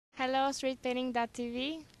Hello,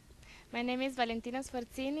 streetpainting.tv. My name is Valentina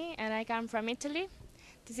Sforzini and I come from Italy.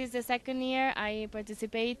 This is the second year I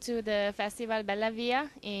participate to the festival Bella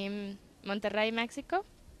Via in Monterrey, Mexico.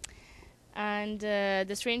 And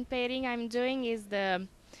the street painting I'm doing is the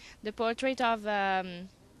portrait of a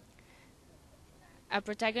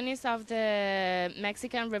protagonist of the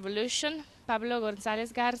Mexican Revolution, Pablo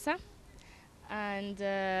González Garza. And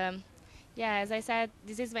yeah, as I said,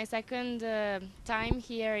 this is my second time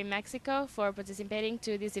here in Mexico for participating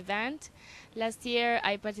to this event. Last year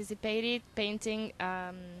I participated painting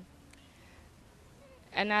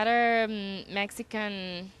another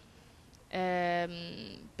Mexican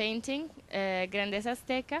painting, Grandeza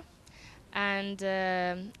Azteca, and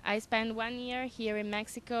I spent 1 year here in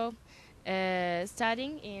Mexico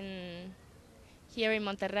studying here in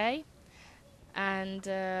Monterrey, and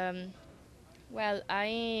well,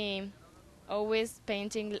 I always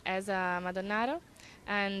painting as a Madonnari,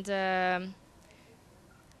 and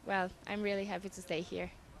well, I'm really happy to stay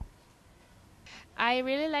here. I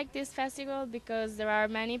really like this festival because there are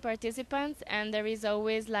many participants and there is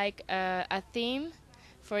always like a theme.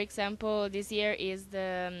 For example, this year is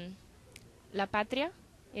the La Patria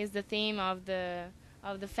is the theme of the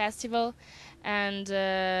festival, and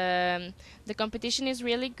the competition is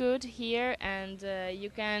really good here, and you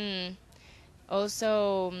can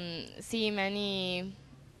also see many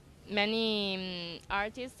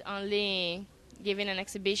artists only giving an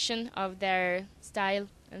exhibition of their style,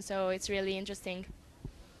 and so it's really interesting.